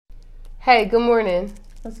Hey, good morning.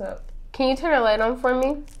 What's up? Can you turn a light on for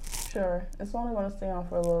me? Sure. It's only going to stay on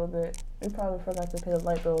for a little bit. We probably forgot to pay the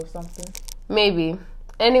light bill or something. Maybe.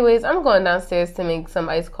 Anyways, I'm going downstairs to make some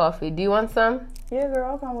iced coffee. Do you want some? Yeah,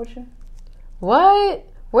 girl, I'll come with you. What?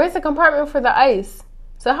 Where's the compartment for the ice?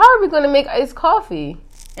 So how are we going to make iced coffee?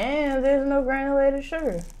 And there's no granulated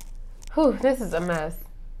sugar. Whew, this is a mess.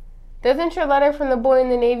 Doesn't your letter from the boy in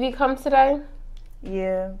the Navy come today?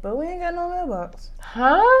 Yeah, but we ain't got no mailbox.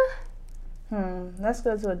 Huh? Let's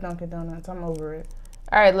go to a Dunkin' Donuts. I'm over it.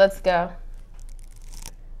 All right, let's go.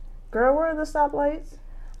 Girl, where are the stoplights?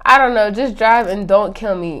 I don't know. Just drive and don't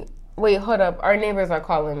kill me. Wait, hold up. Our neighbors are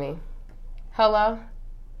calling me. Hello?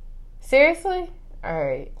 Seriously? All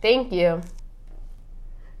right. Thank you.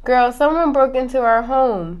 Girl, someone broke into our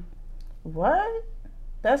home. What?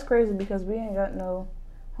 That's crazy because we ain't got no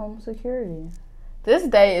home security. This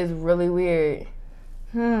day is really weird.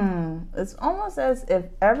 It's almost as if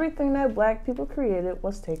everything that black people created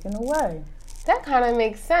was taken away. That kind of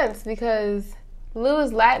makes sense because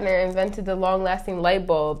Louis Latner invented the long-lasting light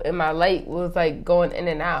bulb and my light was like going in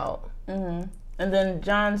and out. And then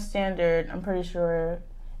John Standard, I'm pretty sure,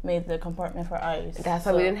 made the compartment for ice. That's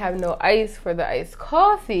why we didn't have no ice for the iced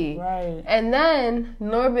coffee. Right. And then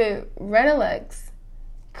Norbert Renelex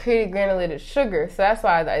created granulated sugar, so that's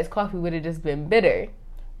why the iced coffee would have just been bitter.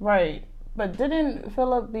 Right. But didn't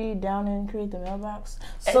Philip B. Downing create the mailbox?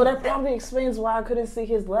 So that probably explains why I couldn't see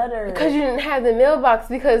his letter. Because you didn't have the mailbox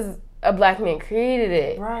because a black man created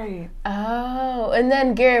it. Right. Oh, and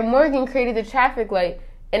then Garrett Morgan created the traffic light,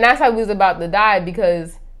 and that's how we was about to die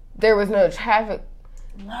because there was no traffic.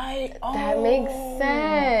 Right. Oh. That makes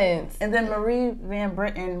sense. And then Marie Van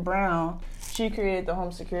Brittan Brown, she created the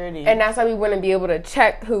home security. And that's why we wouldn't be able to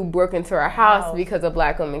check who broke into our house because a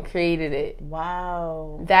black woman created it.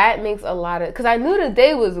 Wow. That makes a lot of... Because I knew the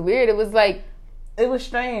day was weird. It was like... It was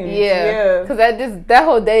strange. Yeah. Because that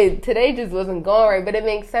whole day, today just wasn't going right. But it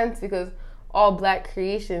makes sense because all black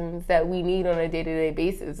creations that we need on a day-to-day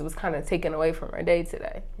basis was kind of taken away from our day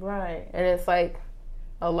today. Right. And it's like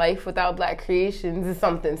a life without black creations is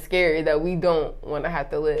something scary that we don't want to have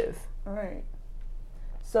to live. Right.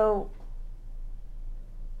 So...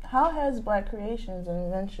 how has black creations and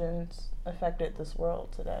inventions affected this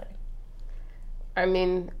world today? I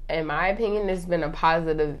mean, in my opinion, there's been a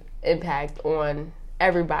positive impact on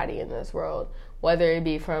everybody in this world, whether it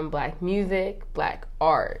be from black music, black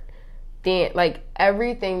art, dance, like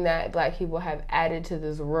everything that black people have added to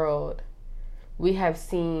this world. We have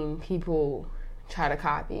seen people try to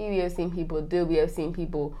copy. We have seen people do. We have seen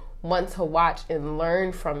people want to watch and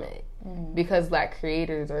learn from it. Because black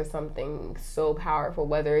creators are something so powerful,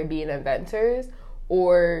 whether it be in inventors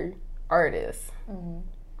or artists.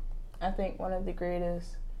 I think one of the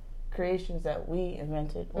greatest creations that we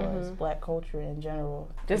invented was black culture in general.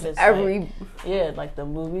 Just like the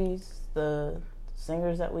movies, the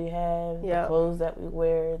singers that we have, the clothes that we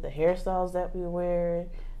wear, the hairstyles that we wear,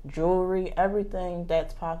 jewelry, everything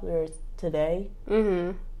that's popular today.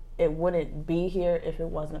 It wouldn't be here if it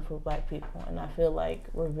wasn't for black people, and I feel like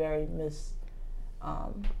we're very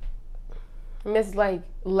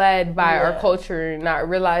led by our culture, not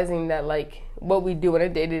realizing that like what we do on a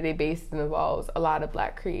day-to-day basis involves a lot of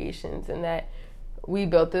black creations, and that we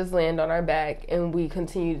built this land on our back, and we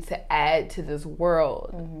continue to add to this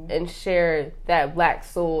world and share that black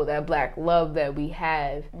soul, that black love that we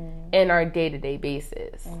have in our day-to-day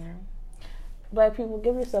basis. Black people,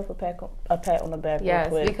 give yourself a pat on the back real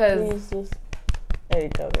quick. Because... please just... There you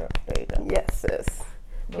go, girl. There you go. Yes, sis.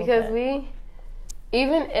 Because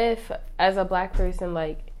even if, as a black person,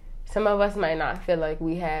 like, some of us might not feel like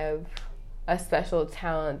we have a special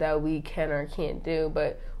talent that we can or can't do,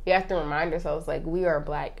 but we have to remind ourselves, like, we are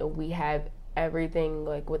black and we have everything,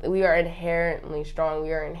 like, we are inherently strong,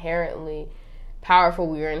 we are inherently powerful,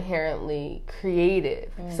 we are inherently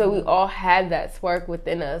creative. So we all have that spark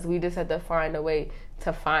within us. We just have to find a way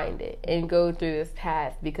to find it and go through this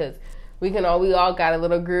path, because we all got a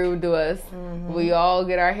little groove to us. We all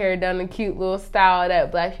get our hair done in a cute little style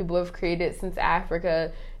that black people have created since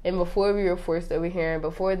Africa, and before we were forced over here, and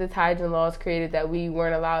before the ties and laws created that we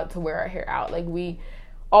weren't allowed to wear our hair out. Like, we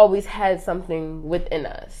always had something within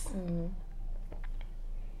us.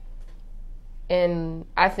 And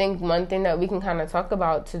I think one thing that we can kind of talk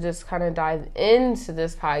about to just kind of dive into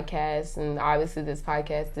this podcast, and obviously this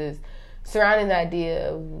podcast is surrounding the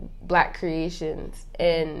idea of black creations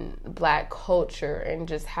and black culture and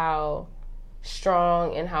just how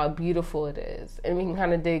strong and how beautiful it is. And we can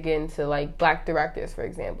kind of dig into like black directors, for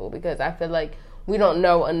example, because I feel like we don't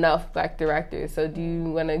know enough black directors. So do you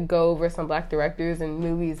want to go over some black directors and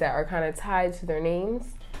movies that are kind of tied to their names?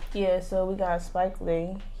 Yeah, so we got Spike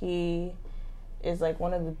Lee. He is like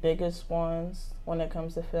one of the biggest ones when it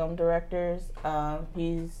comes to film directors.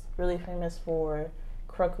 He's really famous for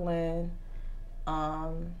Crooklyn.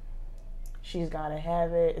 She's Gotta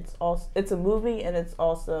Have It. It's a movie and it's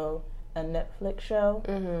also a Netflix show.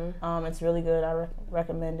 Mm-hmm. It's really good. I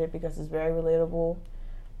recommend it because it's very relatable.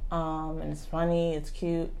 And it's funny. It's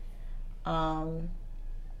cute. You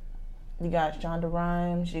got Shonda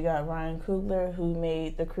Rhimes. You got Ryan Coogler, who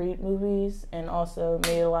made the Creed movies and also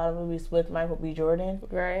made a lot of movies with Michael B. Jordan.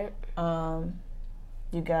 Right.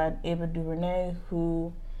 You got Ava DuVernay,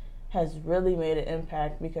 who has really made an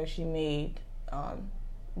impact because she made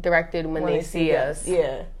Directed When They See Us.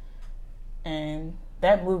 Yeah. And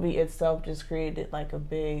that movie itself just created like a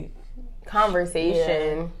big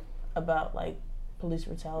conversation about like police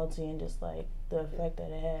brutality and just like the effect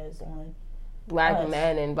that it has on Black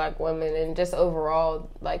men and Black women, and just overall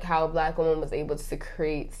like how Black woman was able to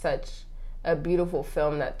create such a beautiful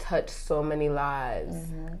film that touched so many lives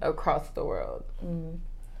across the world.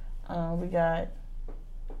 We got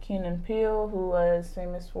Kenan Peele, who was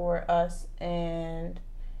famous for Us and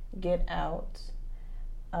Get Out.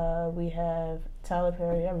 We have Tyler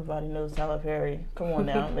Perry. Everybody knows Tyler Perry. Come on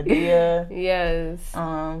now. Madea. Yes.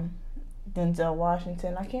 Denzel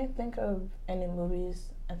Washington. I can't think of any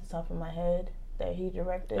movies at the top of my head that he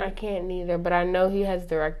directed. I can't either, but I know he has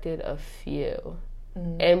directed a few.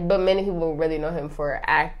 But many people really know him for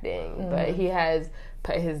acting, but he has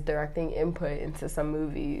put his directing input into some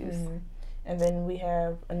movies. And then we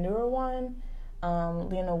have a newer one,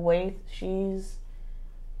 Lena Waithe. She's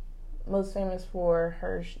most famous for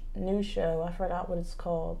her new show. I forgot what it's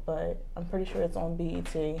called, but I'm pretty sure it's on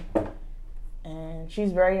BET. And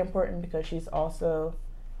she's very important because she's also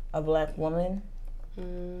a Black woman.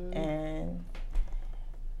 And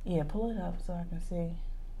yeah, pull it up so I can see.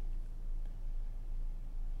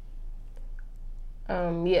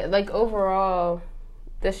 Yeah, like overall,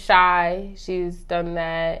 The Shy, she's done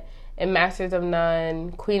that. And Masters of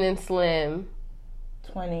None, Queen and Slim.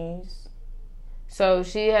 20s. So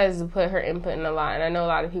she has put her input in a lot. And I know a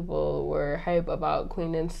lot of people were hype about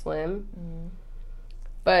Queen and Slim.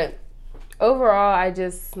 But overall, I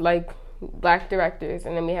just like Black directors.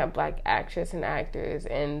 And then we have Black actors and actors.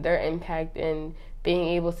 And their impact in being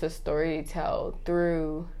able to storytell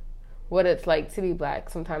through what it's like to be Black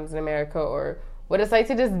sometimes in America, or what it's like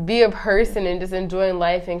to just be a person and just enjoying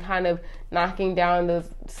life and kind of knocking down those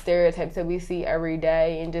stereotypes that we see every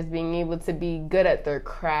day and just being able to be good at their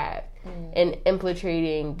craft and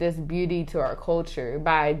infiltrating this beauty to our culture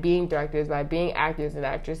by being directors, by being actors and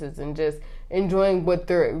actresses, and just enjoying what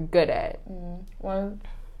they're good at. One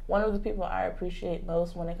of the people I appreciate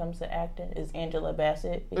most when it comes to acting is Angela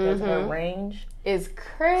Bassett, because her range is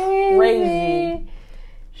crazy.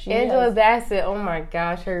 Angela Bassett, oh my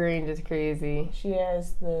gosh, her range is crazy. She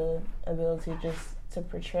has the ability just to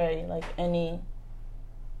portray like any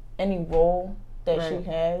role that she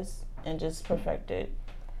has and just perfect it.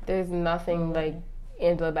 There's nothing like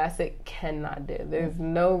Angela Bassett cannot do. There's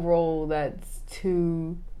no role that's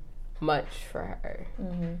too much for her.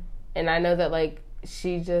 And I know that like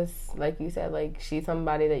she just, like you said, like she's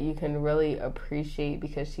somebody that you can really appreciate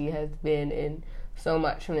because she has been in so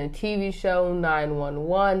much, from the TV show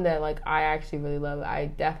 911 that like I actually really love. I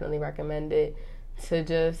definitely recommend it. To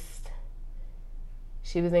just,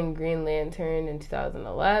 she was in Green Lantern in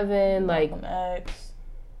 2011. Malcolm X.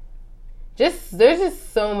 There's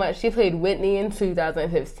just so much. She played Whitney in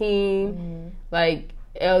 2015. Like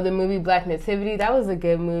the movie Black Nativity, that was a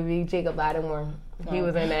good movie. Jacob Lattimore, he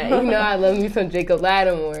was in that. You know I love me some Jacob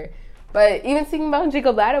Lattimore. But even speaking about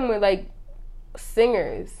Jacob Lattimore, like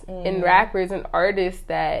singers and rappers and artists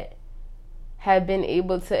that have been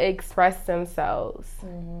able to express themselves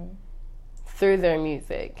through their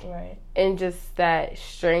music, right? And just that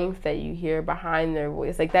strength that you hear behind their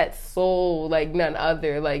voice, like that soul, like none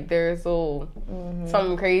other, like their soul,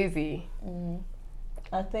 something crazy.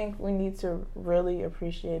 I think we need to really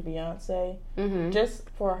appreciate Beyonce just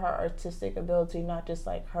for her artistic ability, not just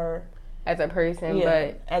like her as a person,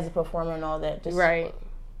 but as a performer and all that. Just right.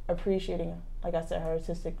 Appreciating, like I said, her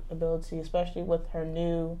artistic ability, especially with her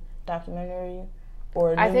new documentary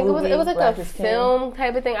or new I think movie, it was like Black a is King. film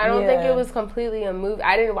type of thing. I don't think it was completely a movie.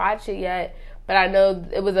 I didn't watch it yet, but I know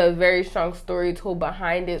it was a very strong story told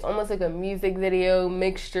behind it. It's almost like a music video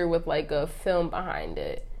mixture with like a film behind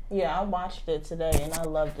it. Yeah, I watched it today and I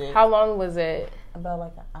loved it. How long was it? About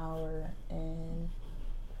like an hour and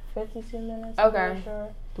 52 minutes. Okay. I'm sure.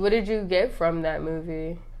 What did you get from that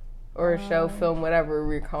movie? Or show, film, whatever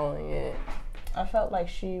we're calling it? I felt like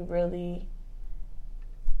she really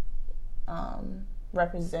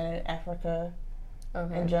represented Africa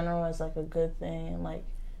in general as like a good thing, and like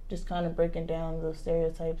just kind of breaking down those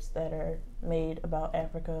stereotypes that are made about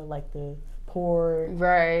Africa, like the poor,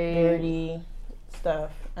 dirty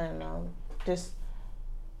stuff, and just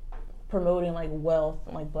promoting like wealth,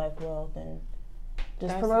 like Black wealth, and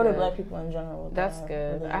just promoting Black people in general. That's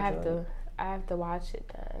good. Really I have to watch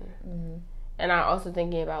it then. And I'm also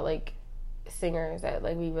thinking about like singers that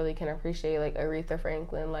like we really can appreciate, like Aretha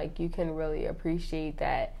Franklin. Like you can really appreciate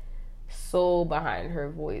that soul behind her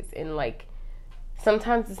voice, and like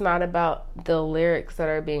sometimes it's not about the lyrics that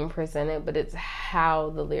are being presented, but it's how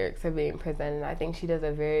the lyrics are being presented. I think she does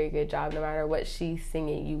a very good job. No matter what she's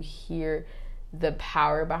singing, you hear the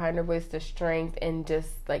power behind her voice, the strength, and just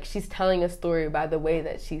like she's telling a story by the way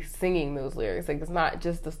that she's singing those lyrics. Like it's not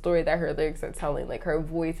just the story that her lyrics are telling, like her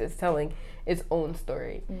voice is telling its own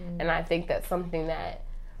story. And I think that's something that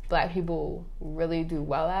Black people really do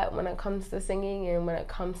well at when it comes to singing and when it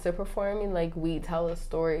comes to performing. Like we tell a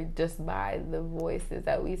story just by the voices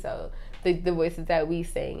that we tell, the voices that we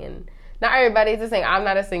sing. And not everybody's just saying, I'm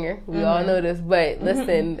not a singer. We all know this. But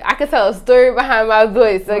listen, I can tell a story behind my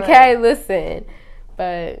voice, okay? Right. Listen.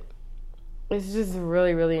 But it's just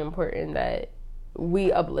really, really important that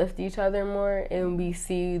we uplift each other more and we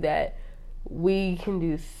see that we can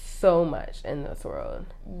do so much in this world.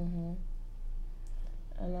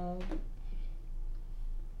 And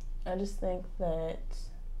I just think that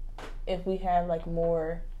if we have like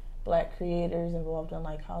more Black creators involved in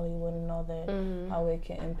like Hollywood and all that, how it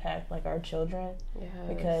can impact like our children.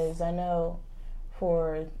 Because I know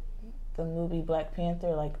for the movie Black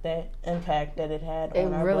Panther, like that impact that it had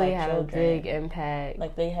on our really Black children, a big impact.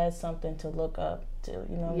 Like they had something to look up to,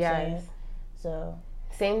 you know what I'm saying? So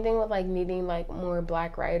same thing with like needing like more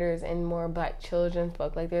Black writers and more Black children's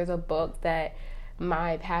books. Like there's a book that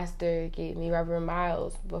my pastor gave me, Reverend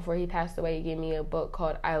Miles, before he passed away. He gave me a book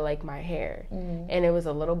called I Like My Hair. And it was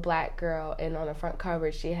a little Black girl, and on the front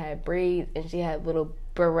cover she had braids and she had little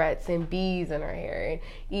barrettes and bees in her hair, and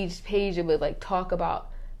each page it would like talk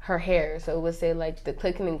about her hair. So it would say like the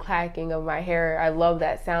clicking and clacking of my hair. I love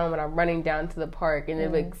that sound when I'm running down to the park, and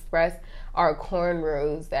it would express our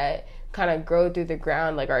cornrows that kind of grow through the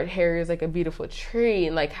ground, like our hair is like a beautiful tree,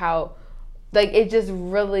 and like how like it just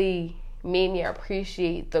really made me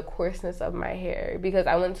appreciate the coarseness of my hair, because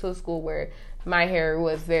I went to a school where my hair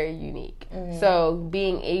was very unique. So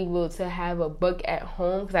being able to have a book at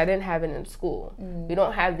home, because I didn't have it in school. We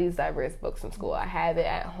don't have these diverse books in school. I have it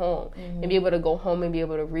at home, and be able to go home and be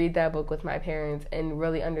able to read that book with my parents and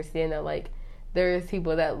really understand that like there's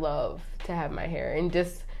people that love to have my hair,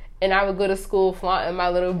 and I would go to school flaunting my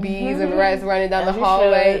little bees and reds running down the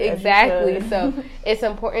hallway. Exactly. So it's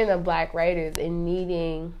important that Black writers in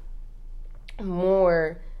needing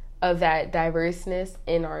more of that diverseness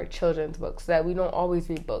in our children's books, so that we don't always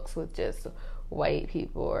read books with just white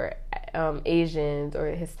people or Asians or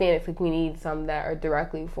Hispanics. Like we need some that are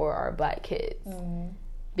directly for our Black kids,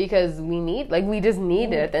 because we just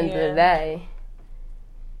need it at the end of the day.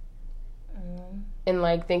 And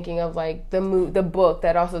like thinking of like the book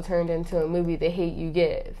that also turned into a movie, The Hate U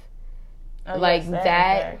Give. I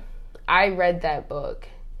read that book.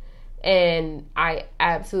 And I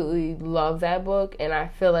absolutely love that book, and I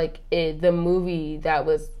feel like the movie that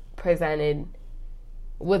was presented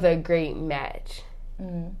was a great match.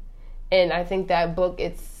 And I think that book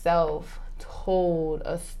itself told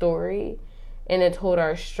a story, and it told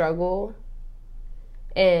our struggle,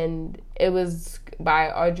 and it was by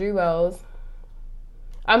Audrey Wells.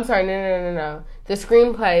 I'm sorry, no. The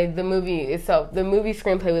screenplay, the movie itself, the movie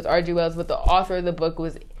screenplay was Audrey Wells, but the author of the book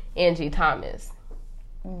was Angie Thomas.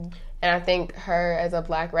 And I think her as a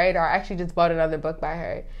Black writer, I actually just bought another book by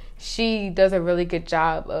her. She does a really good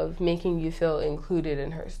job of making you feel included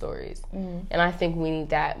in her stories. And I think we need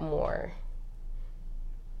that more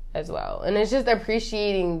as well. And it's just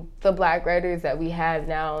appreciating the Black writers that we have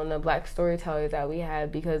now and the Black storytellers that we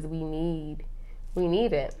have, because we need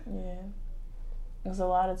it. Yeah. There's a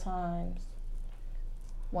lot of times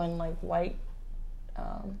when like white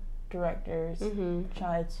directors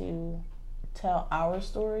try to tell our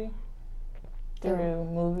story through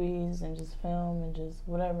movies and just film and just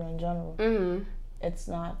whatever in general. It's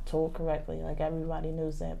not told correctly. Like everybody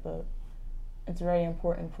knows that, but it's very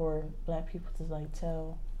important for Black people to like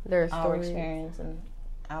tell our experience and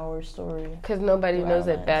our story, because nobody knows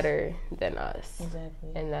it better than us. Exactly.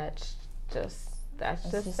 And that's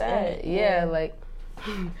just sad. Yeah, like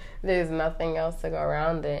there's nothing else to go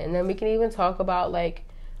around it. And then we can even talk about like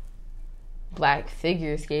Black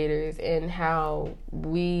figure skaters and how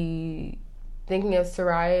we thinking of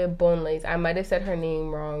Soraya Bonelace. I might have said her name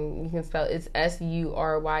wrong. You can spell it. It's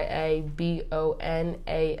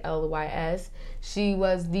SURYABONALYS. She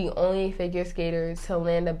was the only figure skater to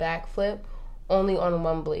land a backflip only on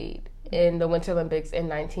one blade in the Winter Olympics in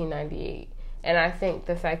 1998. And I think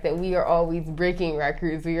the fact that we are always breaking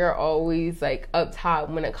records, we are always like up top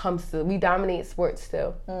when it comes to, we dominate sports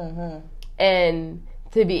too. And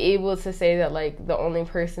to be able to say that like the only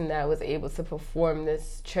person that was able to perform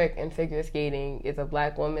this trick in figure skating is a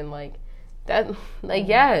black woman, like that, like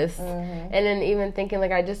yes. And then even thinking,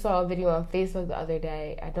 like, I just saw a video on Facebook the other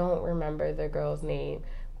day. I don't remember the girl's name,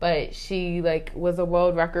 but she like was a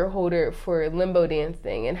world record holder for limbo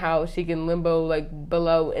dancing and how she can limbo like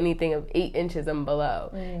below anything of 8 inches and below.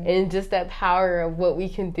 And just that power of what we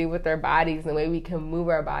can do with our bodies and the way we can move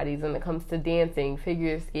our bodies when it comes to dancing,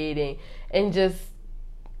 figure skating, and just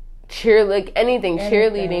like anything,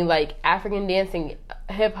 cheerleading, like African dancing,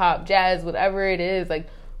 hip hop, jazz, whatever it is, like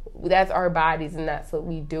that's our bodies and that's what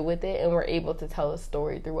we do with it, and we're able to tell a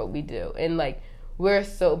story through what we do. And like we're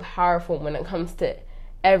so powerful when it comes to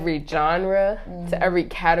every genre, to every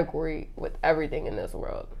category with everything in this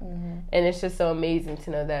world. And it's just so amazing to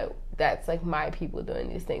know that that's like my people doing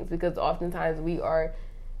these things, because oftentimes we are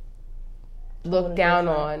looked down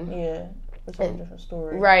on. It's a different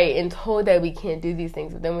story. Right, and told that we can't do these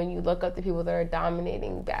things. But then when you look up the people that are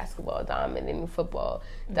dominating basketball, dominating football,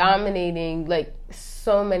 dominating like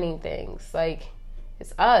so many things, like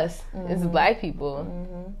it's us, it's black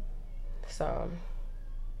people. So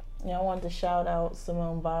yeah, I wanted to shout out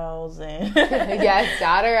Simone Biles and yes,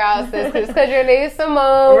 shout her out, sis. Just because your name is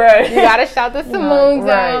Simone, right, you gotta shout the Simones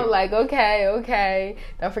out. Like okay,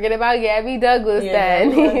 don't forget about Gabby Douglas. Then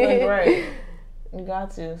right. You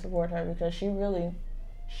got to support her because she really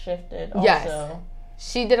shifted also. Yes.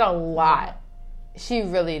 She did a lot. She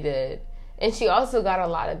really did. And she also got a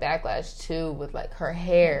lot of backlash too with like her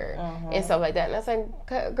hair and stuff like that. And it's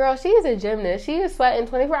like, girl, she is a gymnast. She is sweating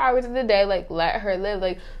 24 hours of the day. Like, let her live.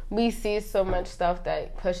 Like, we see so much stuff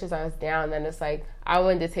that pushes us down. And it's like, I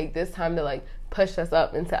wanted to take this time to like push us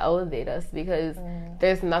up and to elevate us, because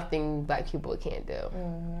there's nothing black people can't do.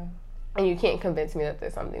 And you can't convince me that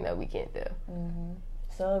there's something that we can't do.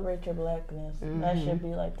 Celebrate your blackness. That should be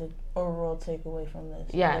like the overall takeaway from this.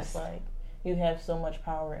 Yes. It's like you have so much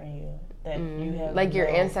power in you that you have. Like your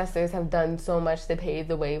ancestors have done so much to pave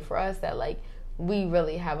the way for us that like we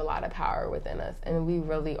really have a lot of power within us, and we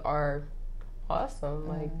really are awesome.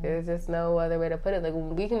 Like there's just no other way to put it. Like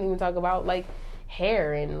we can even talk about like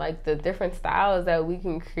hair and like the different styles that we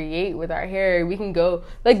can create with our hair. We can go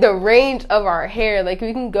like the range of our hair, like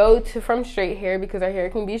we can go to from straight hair, because our hair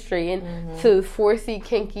can be straightened, to 4C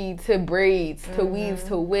kinky, to braids, to weaves,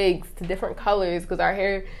 to wigs, to different colors, because our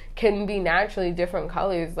hair can be naturally different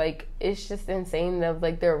colors. Like it's just insane of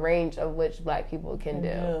like the range of which black people can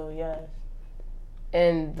do. Yes.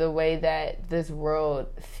 And the way that this world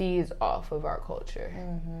feeds off of our culture,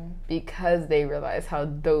 because they realize how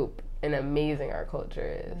dope and amazing our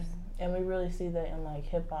culture is. And we really see that in like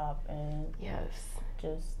hip hop and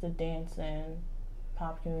just the dance and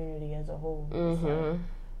pop community as a whole. So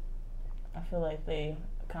I feel like they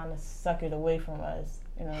kind of suck it away from us,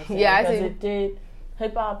 you know. Because it did.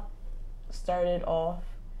 Hip hop started off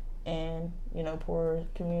in, you know, poor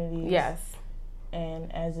communities. Yes.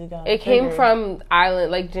 And as it got bigger, came from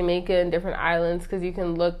island like Jamaica and different islands, because you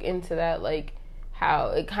can look into that, like how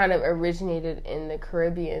it kind of originated in the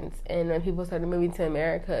Caribbeans, and when people started moving to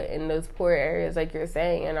America in those poor areas, like you're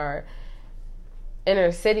saying, in our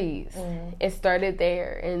inner cities, it started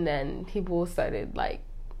there, and then people started like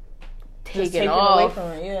taking off away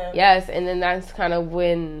from it. Yes, and then that's kind of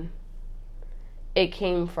when it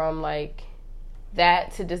came from like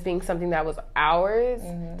that to just being something that was ours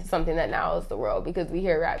to something that now is the world, because we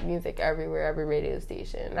hear rap music everywhere, every radio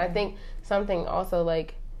station. And I think something also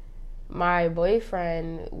like, my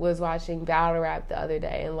boyfriend was watching battle rap the other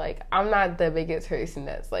day, and like I'm not the biggest person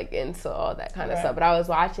that's like into all that kind of stuff, but I was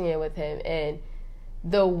watching it with him, and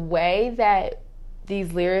the way that these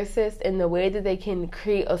lyricists and the way that they can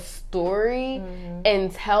create a story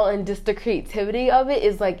and tell, and just the creativity of it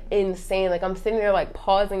is like insane. Like I'm sitting there like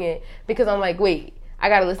pausing it, because I'm like, wait, I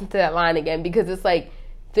gotta listen to that line again, because it's like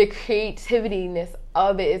the creativiness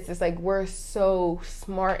of it. It's just like we're so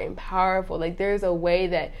smart and powerful. Like there's a way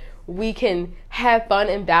that we can have fun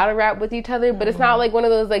and battle rap with each other, but it's not like one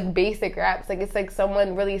of those like basic raps. Like it's like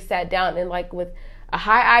someone really sat down and like with a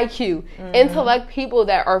high IQ, intellect people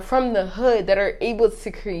that are from the hood that are able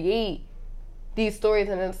to create these stories.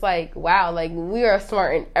 And it's like, wow, like we are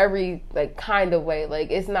smart in every like kind of way.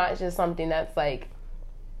 Like it's not just something that's like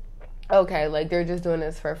okay, like, they're just doing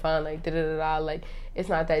this for fun, like, da-da-da-da, like, it's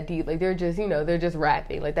not that deep. Like, they're just, they're just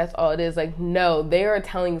rapping. Like, that's all it is. Like, no, they are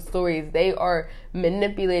telling stories. They are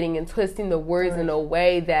manipulating and twisting the words in a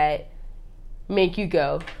way that make you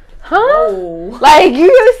go, huh? Oh. Like, you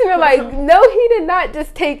listen to, like, no, he did not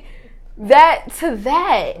just take that to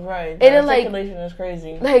that. Right. The articulation is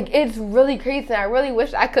crazy. Like, it's really crazy. And I really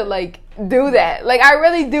wish I could, like, do that. Like, I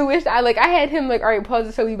really do wish I had him, like, all right, pause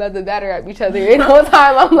the show, we about to batter at each other. And the whole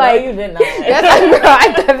time I'm like, no, you did not. Yes, girl,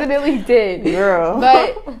 I definitely did. Girl.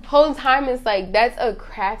 But whole time it's like, that's a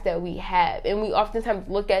craft that we have. And we oftentimes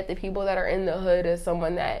look at the people that are in the hood as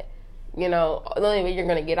someone that, the only way you're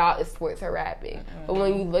going to get out is sports or rapping. Mm-hmm. But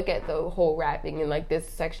when you look at the whole rapping and, like, this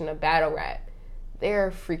section of battle rap,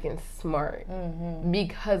 they're freaking smart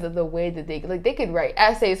because of the way that they could write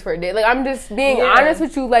essays for a day. Like, I'm just being honest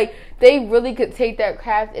with you. Like, they really could take that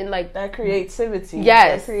craft and, like, that creativity.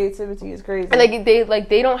 Yes, that creativity is crazy. And,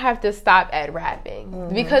 they don't have to stop at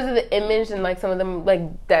rapping because of the image and, like, some of them,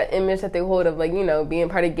 like, that image that they hold of, like, being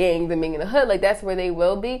part of gangs and being in the hood. Like, that's where they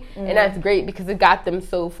will be, and that's great because it got them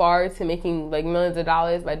so far to making, like, millions of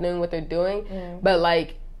dollars by doing what they're doing. But,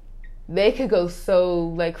 like, they could go so,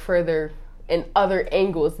 like, further in other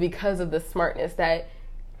angles because of the smartness that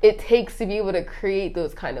it takes to be able to create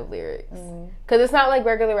those kind of lyrics. Because it's not like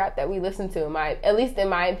regular rap that we listen to, at least in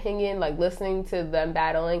my opinion. Like, listening to them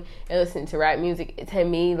battling and listening to rap music, to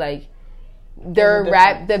me, like,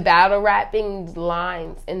 the battle rapping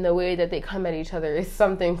lines and the way that they come at each other is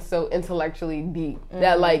something so intellectually deep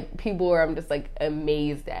that, like, I'm just, like,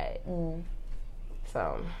 amazed at.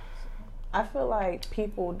 So I feel like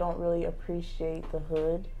people don't really appreciate the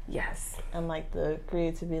hood. Yes. And, like, the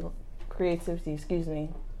creativity, excuse me,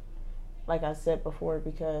 like I said before,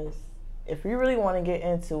 because if you really want to get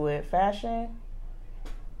into it, fashion,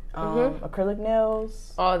 acrylic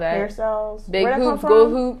nails, all that, hairstyles, big hoops,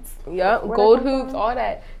 gold hoops, gold hoops, all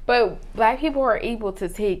that. But Black people are able to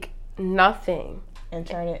take nothing and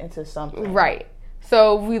turn it into something. Right.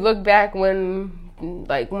 So we look back when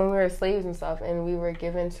we were slaves and stuff and we were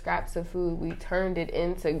given scraps of food, we turned it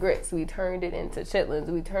into grits, we turned it into chitlins,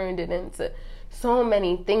 we turned it into so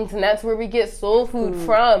many things, and that's where we get soul food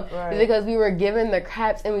from. Right. Because we were given the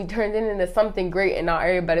scraps and we turned it into something great, and now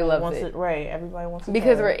everybody loves it. Right, everybody wants it.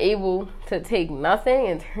 Because we're able to take nothing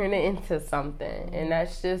and turn it into something, and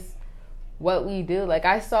that's just what we do. Like,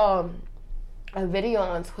 I saw a video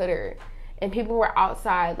on Twitter, and people were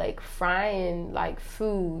outside, like, frying, like,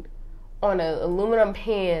 food on an aluminum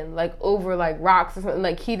pan, like, over, like, rocks or something,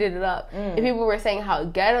 like, heated it up. And people were saying how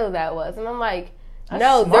ghetto that was. And I'm like,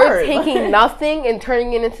 no, they're taking nothing and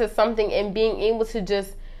turning it into something and being able to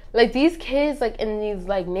just, like, these kids, like, in these,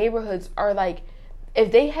 like, neighborhoods are, like,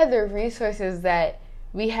 if they had the resources that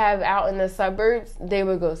we have out in the suburbs, they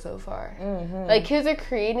would go so far. Like, kids are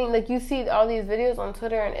creating, like, you see all these videos on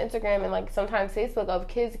Twitter and Instagram and, like, sometimes Facebook of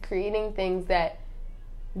kids creating things that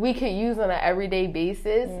we could use on an everyday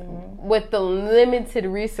basis with the limited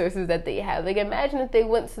resources that they have. Like, imagine if they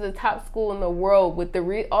went to the top school in the world with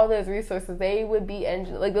all those resources. They would be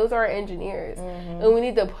those are engineers, and we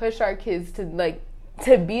need to push our kids to, like,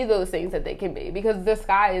 to be those things that they can be, because the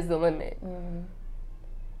sky is the limit.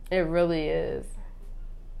 It really is.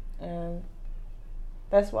 And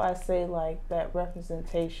that's why I say, like, that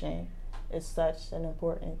representation is such an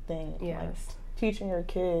important thing. Yes. Like, teaching your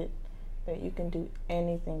kid that you can do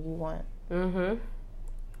anything you want. Because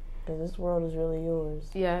this world is really yours.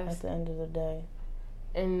 Yes. At the end of the day.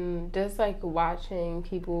 And just, like, watching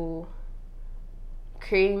people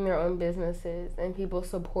creating their own businesses and people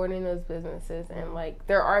supporting those businesses. And, like,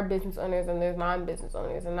 there are business owners and there's non-business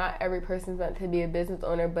owners. And not every person's meant to be a business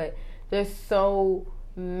owner, but there's so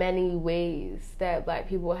many ways that Black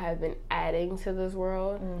people have been adding to this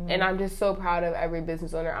world. And I'm just so proud of every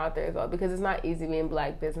business owner out there as well, because it's not easy being a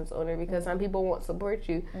Black business owner, because some people won't support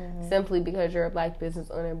you simply because you're a Black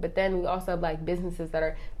business owner. But then we also have Black businesses that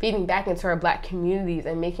are feeding back into our Black communities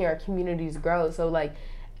and making our communities grow. So, like,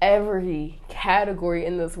 every category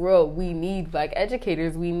in this world, we need Black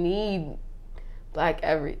educators, we need Black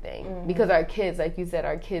everything, because our kids, like you said,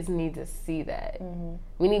 our kids need to see that.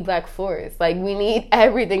 We need Black florists, like, we need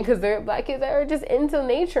everything, because they're Black kids that are just into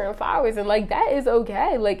nature and flowers, and, like, that is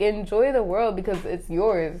okay. Like, enjoy the world because it's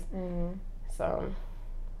yours. So,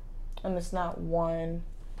 and it's not one,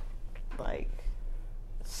 like,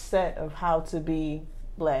 set of how to be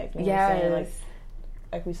Black. You know what I'm saying?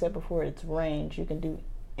 Like we said before, it's range. You can do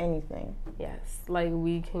anything. Yes, like,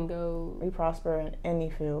 we can go, we prosper in any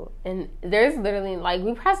field, and there's literally, like,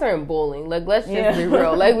 we prosper in bowling, like, let's just be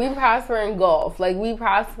real, like, we prosper in golf, like, we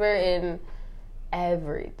prosper in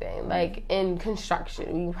everything, like, in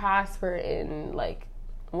construction, we prosper in, like,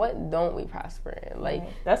 what don't we prosper in? Like,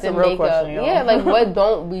 that's the real question, y'all. Yeah, like,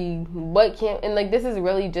 what can't, and, like, this is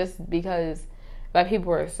really just because Black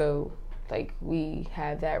people are so, like, we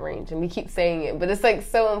have that range, and we keep saying it, but it's, like,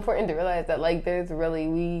 so important to realize that, like,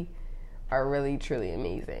 we are really, truly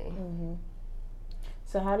amazing. Mm-hmm.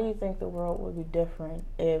 So how do you think the world would be different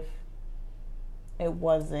if it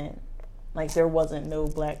wasn't, like, there wasn't no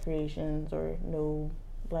Black creations or no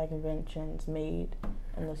Black inventions made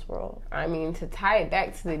in this world? I mean, to tie it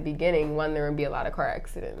back to the beginning, one, there would be a lot of car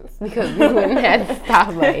accidents because we wouldn't have the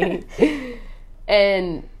stoplight.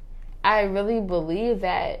 And I really believe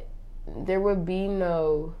that there would be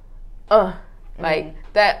no, that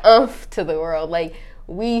to the world. Like,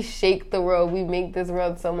 we shake the world. We make this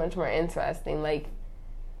world so much more interesting. Like,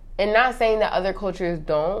 and not saying that other cultures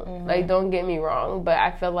don't. Mm-hmm. Like, don't get me wrong. But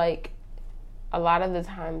I feel like a lot of the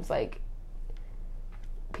times, like,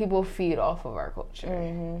 people feed off of our culture.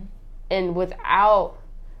 Mm-hmm. And without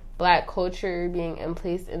Black culture being in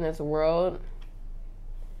place in this world,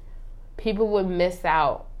 people would miss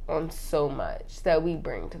out on so much that we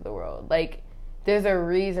bring to the world. Like, there's a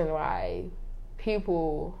reason why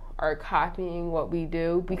people are copying what we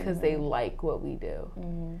do because they like what we do.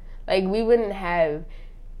 Mm-hmm. Like, we wouldn't have,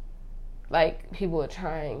 like, people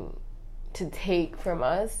trying to take from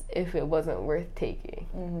us if it wasn't worth taking.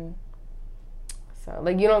 Mm-hmm. So,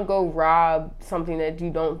 like, you don't go rob something that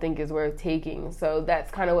you don't think is worth taking. So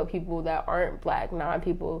that's kind of what people that aren't Black, non-Black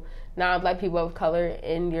people of color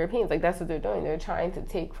and Europeans, like, that's what they're doing. They're trying to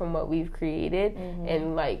take from what we've created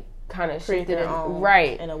and, like, kind of shift it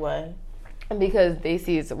in a way. Because they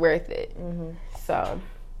see it's worth it. Mm-hmm. So,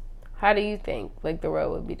 how do you think, like, the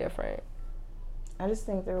world would be different? I just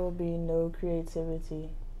think there will be no creativity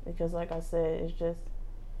because, like I said, it's just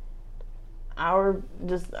our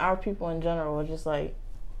people in general are just, like,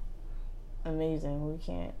 amazing. We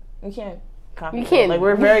can't copy. You can't. Like,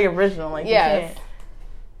 we're very original. Like, yes.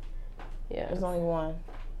 Yeah. There's only one.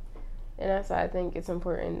 And that's why I think it's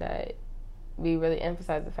important that we really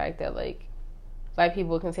emphasize the fact that, like, Black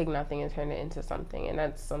people can take nothing and turn it into something, and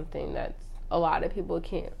that's something that a lot of people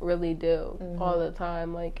can't really do all the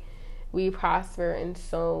time. Like, we prosper in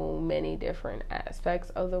so many different aspects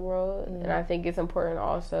of the world, and I think it's important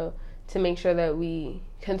also to make sure that we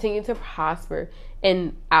continue to prosper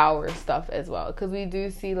in our stuff as well, because we do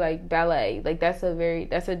see, like, ballet, like, that's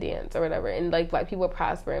a dance or whatever, and, like, Black people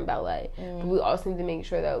prosper in ballet, but we also need to make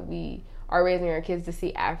sure that we are raising our kids to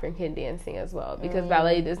see African dancing as well, because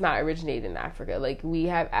ballet does not originate in Africa. Like, we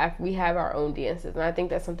have our own dances, and I think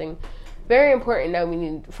that's something very important that we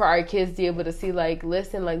need for our kids to be able to see, like,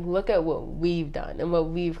 listen, like, look at what we've done and what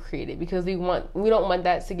we've created, because we don't want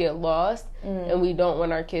that to get lost, and we don't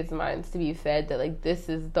want our kids' minds to be fed that, like, this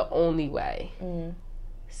is the only way.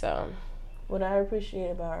 So, what I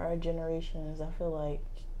appreciate about our generation is I feel like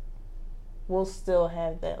we'll still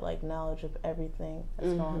have that, like, knowledge of everything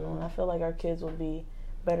that's going on. I feel like our kids will be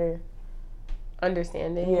better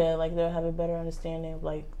understanding. Yeah, like, they'll have a better understanding of,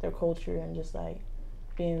 like, their culture and just, like,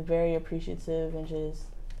 being very appreciative and just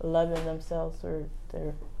loving themselves for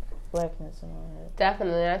their Blackness and all that.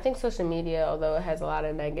 Definitely. And I think social media, although it has a lot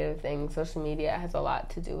of negative things, social media has a lot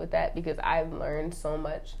to do with that, because I've learned so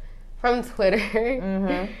much from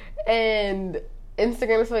Twitter and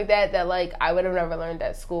Instagram and stuff like that, like, I would have never learned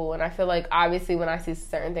at school. And I feel like, obviously, when I see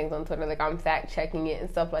certain things on Twitter, like, I'm fact-checking it and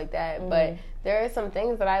stuff like that. But there are some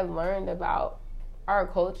things that I've learned about our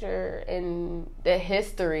culture and the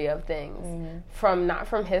history of things from, not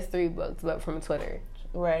from history books, but from Twitter.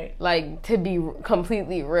 Right. Like, to be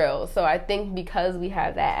completely real. So I think because we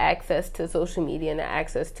have that access to social media and the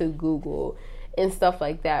access to Google and stuff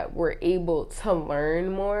like that, we're able to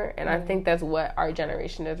learn more. And I think that's what our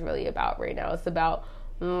generation is really about right now. It's about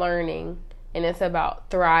learning, and it's about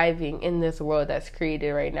thriving in this world that's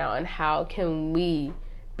created right now, and how can we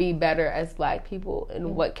be better as Black people,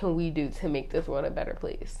 and what can we do to make this world a better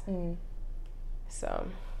place. So,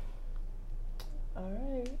 all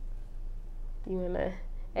right.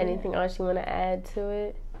 Anything else you want to add to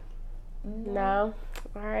it? No?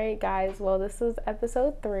 All right, guys. Well, this was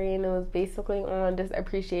episode 3, and it was basically on just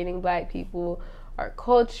appreciating Black people, our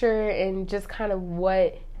culture, and just kind of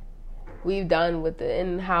what we've done with it,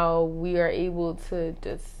 and how we are able to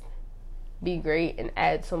just be great and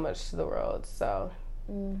add so much to the world. So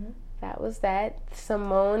that was that.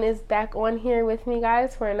 Simone is back on here with me,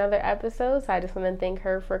 guys, for another episode. So I just want to thank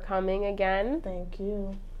her for coming again. Thank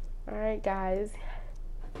you. All right, guys.